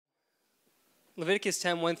Leviticus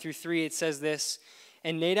 10, 1 through 3, it says this,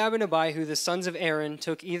 "And Nadab and Abihu, the sons of Aaron,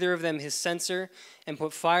 took either of them his censer, and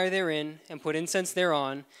put fire therein, and put incense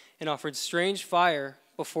thereon, and offered strange fire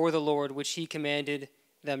before the Lord, which he commanded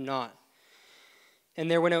them not. And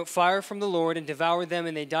there went out fire from the Lord, and devoured them,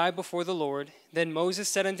 and they died before the Lord. Then Moses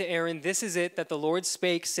said unto Aaron, This is it that the Lord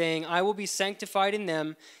spake, saying, I will be sanctified in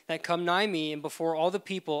them that come nigh me, and before all the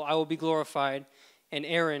people I will be glorified. And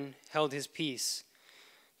Aaron held his peace."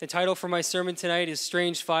 The title for my sermon tonight is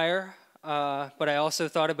Strange Fire, but I also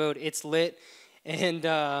thought about It's Lit and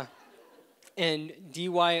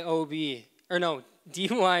DYOB, or no,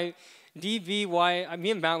 DBY,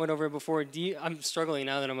 me and Matt went over it before, I'm struggling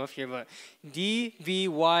now that I'm up here, but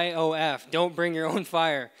DBYOF, don't bring your own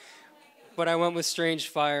fire. But I went with Strange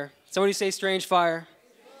Fire. Somebody say Strange Fire.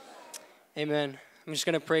 Amen. I'm just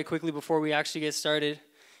going to pray quickly before we actually get started,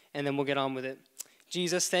 and then we'll get on with it.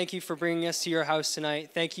 Jesus, thank you for bringing us to your house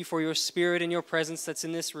tonight. Thank you for your spirit and your presence that's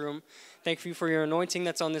in this room. Thank you for your anointing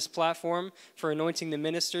that's on this platform, for anointing the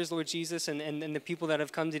ministers, Lord Jesus, and the people that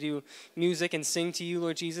have come to do music and sing to you,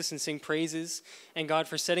 Lord Jesus, and sing praises. And God,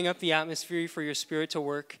 for setting up the atmosphere for your spirit to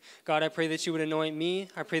work. God, I pray that you would anoint me.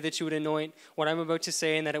 I pray that you would anoint what I'm about to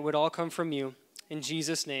say and that it would all come from you. In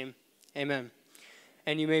Jesus' name, amen.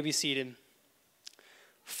 And you may be seated.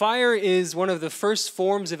 Fire is one of the first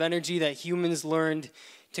forms of energy that humans learned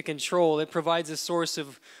to control. It provides a source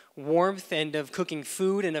of warmth and of cooking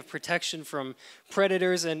food and of protection from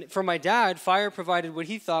predators. And for my dad, fire provided what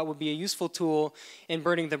he thought would be a useful tool in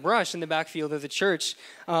burning the brush in the backfield of the church.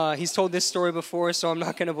 He's told this story before, so I'm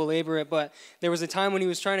not going to belabor it, but there was a time when he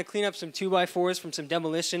was trying to clean up some 2x4s from some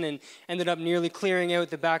demolition and ended up nearly clearing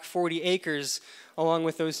out the back 40 acres along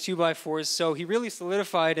with those 2x4s. So he really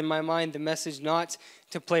solidified in my mind the message not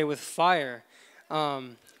to play with fire.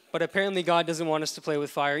 But apparently God doesn't want us to play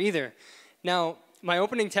with fire either. Now, my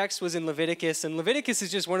opening text was in Leviticus, and Leviticus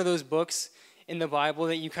is just one of those books in the Bible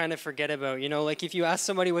that you kind of forget about. You know, like if you ask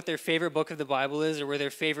somebody what their favorite book of the Bible is or where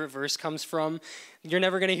their favorite verse comes from, you're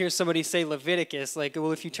never going to hear somebody say Leviticus. Like,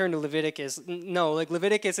 well, if you turn to Leviticus, no, like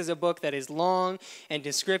Leviticus is a book that is long and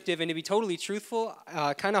descriptive, and to be totally truthful,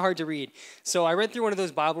 kind of hard to read. So I read through one of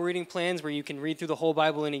those Bible reading plans where you can read through the whole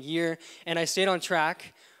Bible in a year, and I stayed on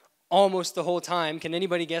track almost the whole time. Can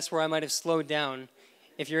anybody guess where I might have slowed down?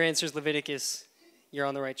 If your answer is Leviticus, you're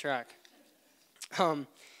on the right track.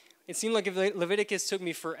 It seemed like Leviticus took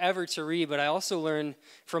me forever to read, but I also learned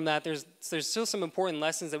from that there's still some important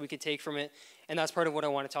lessons that we could take from it, and that's part of what I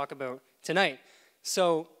want to talk about tonight.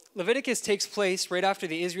 So Leviticus takes place right after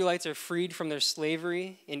the Israelites are freed from their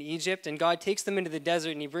slavery in Egypt, and God takes them into the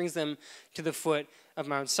desert, and he brings them to the foot of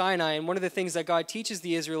Mount Sinai. And one of the things that God teaches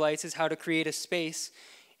the Israelites is how to create a space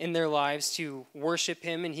in their lives to worship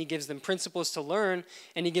him, and he gives them principles to learn,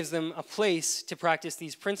 and he gives them a place to practice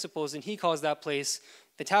these principles, and he calls that place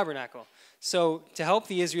the tabernacle. So to help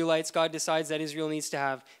the Israelites, God decides that Israel needs to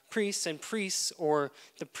have priests, and priests, or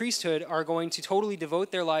the priesthood, are going to totally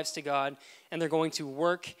devote their lives to God, and they're going to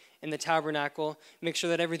work in the tabernacle, make sure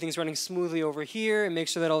that everything's running smoothly over here, and make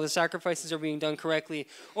sure that all the sacrifices are being done correctly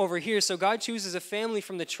over here. So God chooses a family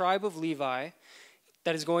from the tribe of Levi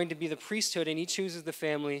that is going to be the priesthood, and he chooses the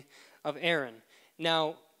family of Aaron.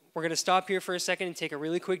 Now, we're going to stop here for a second and take a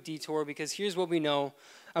really quick detour, because here's what we know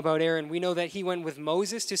about Aaron. We know that he went with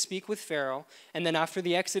Moses to speak with Pharaoh, and then after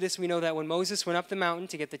the Exodus, we know that when Moses went up the mountain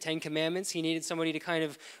to get the 10 Commandments, he needed somebody to kind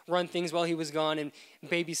of run things while he was gone and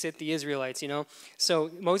babysit the Israelites, you know? So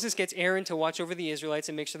Moses gets Aaron to watch over the Israelites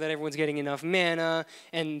and make sure that everyone's getting enough manna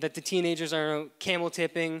and that the teenagers aren't camel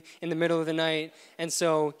tipping in the middle of the night, and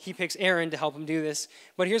so he picks Aaron to help him do this.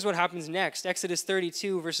 But here's what happens next. Exodus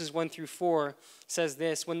 32, verses 1 through 4 says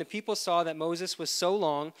this: When the people saw that Moses was so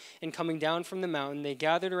long in coming down from the mountain, they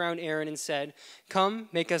gathered around Aaron and said, Come,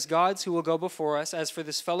 make us gods who will go before us. As for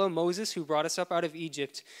this fellow Moses who brought us up out of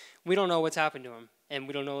Egypt, we don't know what's happened to him. And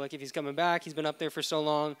we don't know if he's coming back. He's been up there for so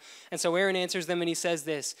long. And so Aaron answers them, and he says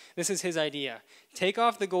this. This is his idea. Take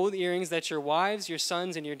off the gold earrings that your wives, your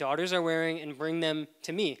sons, and your daughters are wearing, and bring them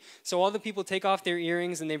to me. So all the people take off their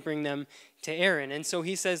earrings, and they bring them to Aaron. And so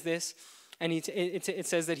he says this. And it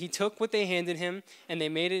says that he took what they handed him, and they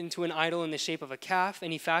made it into an idol in the shape of a calf,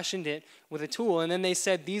 and he fashioned it with a tool. And then they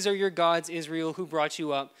said, These are your gods, Israel, who brought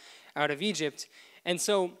you up out of Egypt. And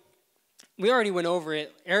so we already went over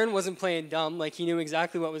it. Aaron wasn't playing dumb. Like, he knew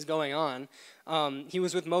exactly what was going on. He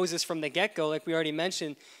was with Moses from the get-go, like we already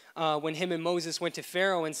mentioned. when him and Moses went to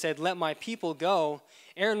Pharaoh and said, "Let my people go,"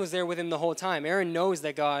 Aaron was there with him the whole time. Aaron knows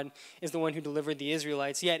that God is the one who delivered the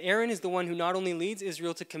Israelites. Yet Aaron is the one who not only leads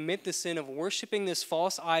Israel to commit the sin of worshiping this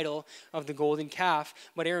false idol of the golden calf,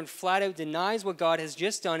 but Aaron flat out denies what God has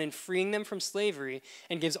just done in freeing them from slavery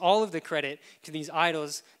and gives all of the credit to these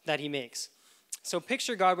idols that he makes. So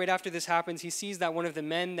picture God right after this happens. He sees that one of the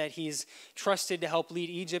men that he's trusted to help lead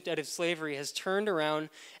Egypt out of slavery has turned around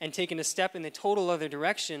and taken a step in the total other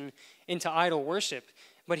direction into idol worship.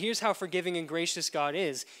 But here's how forgiving and gracious God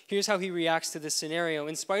is. Here's how he reacts to this scenario.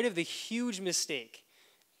 In spite of the huge mistake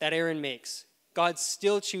that Aaron makes, God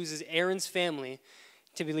still chooses Aaron's family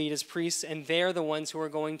to be lead as priests, and they're the ones who are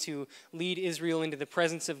going to lead Israel into the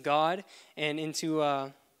presence of God and into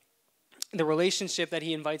the relationship that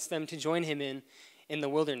he invites them to join him in the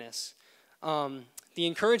wilderness. The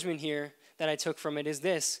encouragement here that I took from it is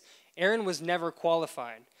this: Aaron was never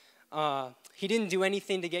qualified. He didn't do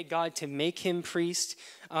anything to get God to make him priest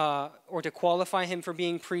or to qualify him for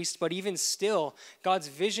being priest, but even still, God's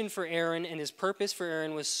vision for Aaron and his purpose for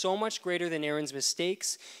Aaron was so much greater than Aaron's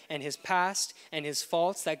mistakes and his past and his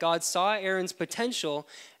faults that God saw Aaron's potential,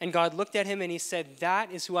 and God looked at him and he said,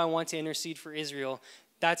 "That is who I want to intercede for Israel.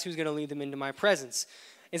 That's who's going to lead them into my presence."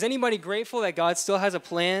 Is anybody grateful that God still has a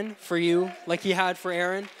plan for you like he had for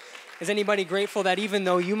Aaron? Is anybody grateful that even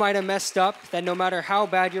though you might have messed up, that no matter how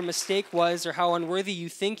bad your mistake was or how unworthy you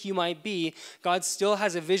think you might be, God still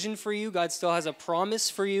has a vision for you, God still has a promise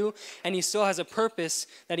for you, and he still has a purpose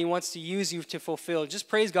that he wants to use you to fulfill? Just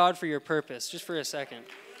praise God for your purpose, just for a second.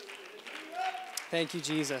 Thank you,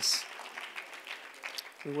 Jesus.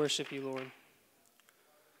 We worship you, Lord.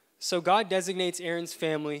 So God designates Aaron's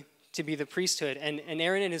family to be the priesthood. And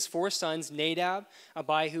Aaron and his 4 sons, Nadab,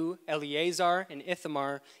 Abihu, Eleazar, and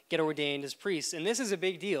Ithamar, get ordained as priests. And this is a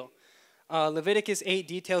big deal. Leviticus 8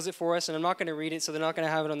 details it for us, and I'm not going to read it, so they're not going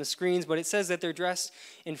to have it on the screens, but it says that they're dressed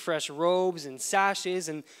in fresh robes and sashes,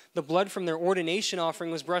 and the blood from their ordination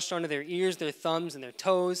offering was brushed onto their ears, their thumbs, and their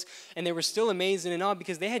toes, and they were still amazed and in awe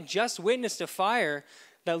because they had just witnessed a fire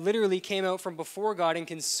that literally came out from before God and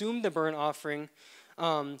consumed the burnt offering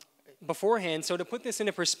beforehand. So to put this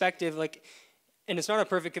into perspective, and it's not a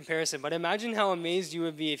perfect comparison, but imagine how amazed you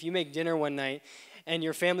would be if you make dinner one night and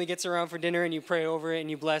your family gets around for dinner and you pray over it and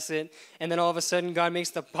you bless it, and then all of a sudden God makes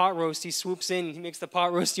the pot roast, he swoops in, he makes the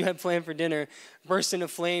pot roast you had planned for dinner, bursts into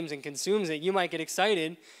flames and consumes it. You might get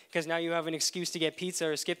excited because now you have an excuse to get pizza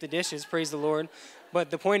or skip the dishes, praise the Lord. But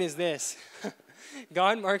the point is this: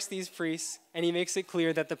 God marks these priests and he makes it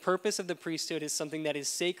clear that the purpose of the priesthood is something that is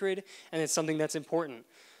sacred and it's something that's important.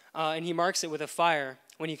 And he marks it with a fire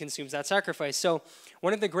when he consumes that sacrifice. So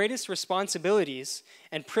one of the greatest responsibilities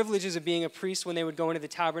and privileges of being a priest when they would go into the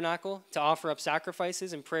tabernacle to offer up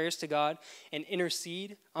sacrifices and prayers to God and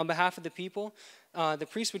intercede on behalf of the people, the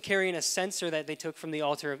priest would carry in a censer that they took from the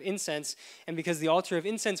altar of incense. And because the altar of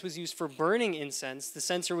incense was used for burning incense, the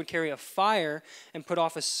censer would carry a fire and put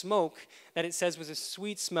off a smoke that it says was a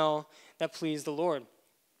sweet smell that pleased the Lord.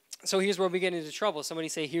 So here's where we get into trouble. Somebody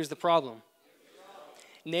say, here's the problem.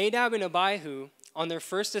 Nadab and Abihu, on their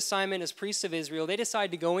first assignment as priests of Israel, they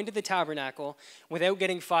decide to go into the tabernacle without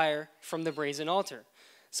getting fire from the brazen altar.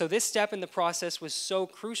 So this step in the process was so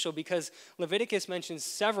crucial because Leviticus mentions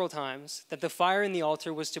several times that the fire in the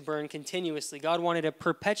altar was to burn continuously. God wanted a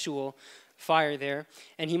perpetual fire there,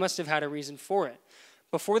 and he must have had a reason for it.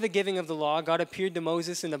 Before the giving of the law, God appeared to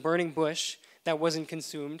Moses in the burning bush that wasn't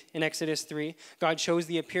consumed. In Exodus 3, God shows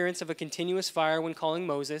the appearance of a continuous fire when calling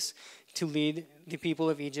Moses to lead the people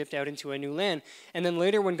of Egypt out into a new land. And then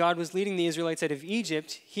later, when God was leading the Israelites out of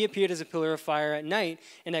Egypt, he appeared as a pillar of fire at night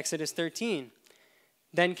in Exodus 13.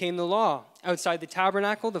 Then came the law. Outside the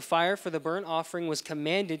tabernacle, the fire for the burnt offering was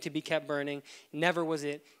commanded to be kept burning. Never was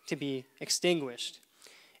it to be extinguished.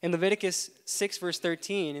 In Leviticus 6, verse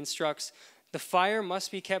 13 instructs, the fire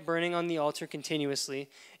must be kept burning on the altar continuously.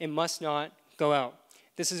 It must not go out.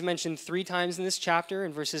 This is mentioned 3 times in this chapter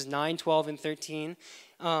in verses 9, 12, and 13.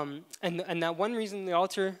 And that one reason the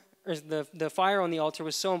altar, or the fire on the altar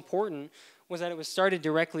was so important was that it was started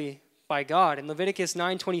directly by God. In Leviticus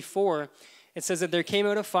 9:24, it says that there came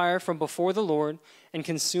out a fire from before the Lord and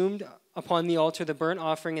consumed upon the altar the burnt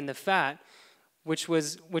offering and the fat, which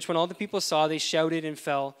when all the people saw, they shouted and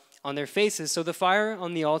fell on their faces. So the fire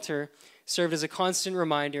on the altar served as a constant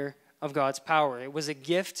reminder of God's power. It was a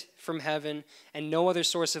gift from heaven, and no other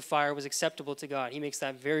source of fire was acceptable to God. He makes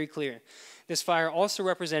that very clear. This fire also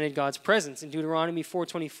represented God's presence. In Deuteronomy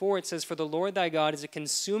 4:24, it says, "For the Lord thy God is a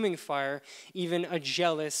consuming fire, even a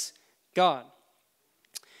jealous God."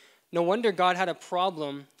 No wonder God had a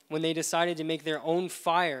problem when they decided to make their own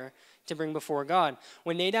fire to bring before God.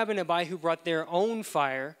 When Nadab and Abihu brought their own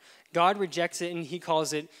fire, God rejects it and he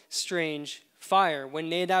calls it strange fire. When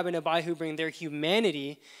Nadab and Abihu bring their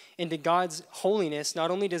humanity into God's holiness,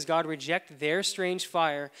 not only does God reject their strange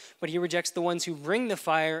fire, but he rejects the ones who bring the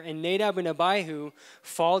fire, and Nadab and Abihu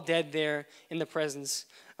fall dead there in the presence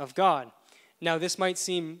of God. Now, this might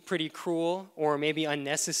seem pretty cruel or maybe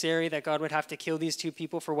unnecessary that God would have to kill these two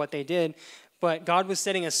people for what they did, but God was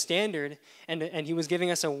setting a standard, and he was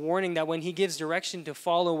giving us a warning that when he gives direction, to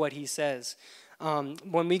follow what he says.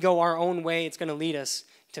 When we go our own way, it's going to lead us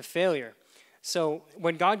to failure. So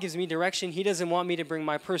when God gives me direction, he doesn't want me to bring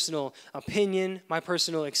my personal opinion, my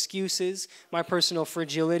personal excuses, my personal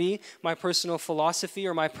fragility, my personal philosophy,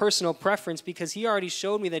 or my personal preference, because he already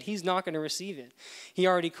showed me that he's not going to receive it. He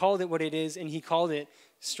already called it what it is, and he called it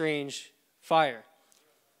strange fire.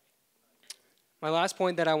 My last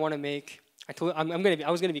point that I want to make, I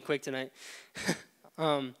was going to be quick tonight.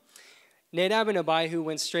 Nadab and Abihu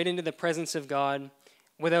went straight into the presence of God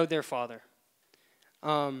without their father.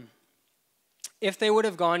 If they would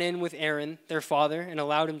have gone in with Aaron, their father, and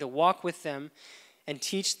allowed him to walk with them and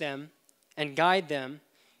teach them and guide them,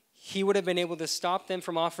 he would have been able to stop them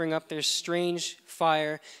from offering up their strange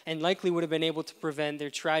fire and likely would have been able to prevent their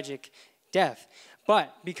tragic death.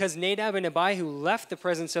 But because Nadab and Abihu left the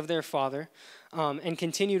presence of their father and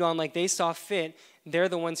continued on like they saw fit, they're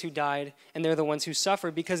the ones who died and they're the ones who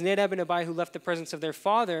suffered. Because Nadab and Abihu left the presence of their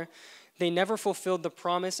father, they never fulfilled the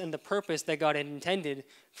promise and the purpose that God had intended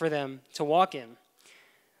for them to walk in.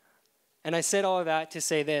 And I said all of that to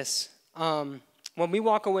say this. When we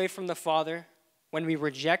walk away from the Father, when we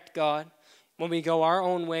reject God, when we go our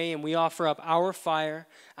own way and we offer up our fire,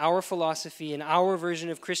 our philosophy, and our version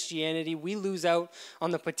of Christianity, we lose out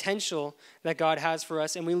on the potential that God has for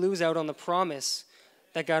us, and we lose out on the promise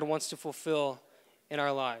that God wants to fulfill in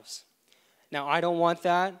our lives. Now, I don't want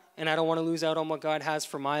that, and I don't want to lose out on what God has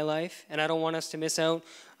for my life, and I don't want us to miss out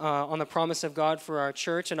on the promise of God for our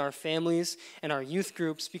church and our families and our youth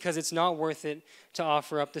groups, because it's not worth it to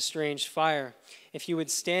offer up the strange fire. If you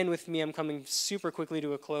would stand with me, I'm coming super quickly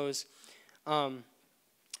to a close.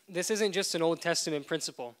 This isn't just an Old Testament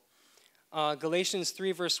principle. Galatians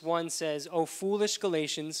 3 verse 1 says, O foolish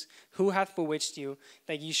Galatians, who hath bewitched you,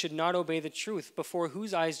 that ye should not obey the truth, before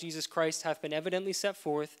whose eyes Jesus Christ hath been evidently set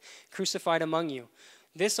forth, crucified among you?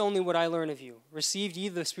 This only would I learn of you. Received ye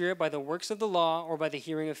the Spirit by the works of the law, or by the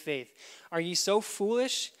hearing of faith? Are ye so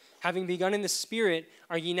foolish? Having begun in the Spirit,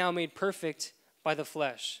 are ye now made perfect by the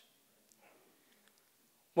flesh?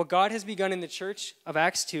 What God has begun in the church of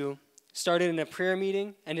Acts 2 started in a prayer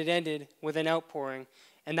meeting, and it ended with an outpouring.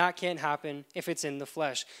 And that can't happen if it's in the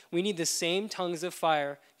flesh. We need the same tongues of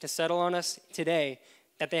fire to settle on us today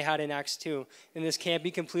that they had in Acts 2. And this can't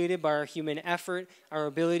be completed by our human effort, our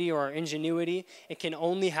ability, or our ingenuity. It can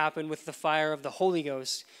only happen with the fire of the Holy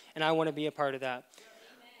Ghost. And I want to be a part of that.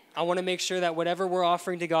 I want to make sure that whatever we're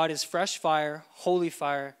offering to God is fresh fire, holy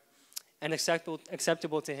fire, and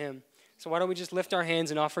acceptable to him. So why don't we just lift our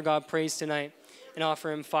hands and offer God praise tonight and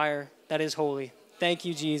offer him fire that is holy. Thank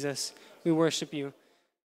you, Jesus. We worship you.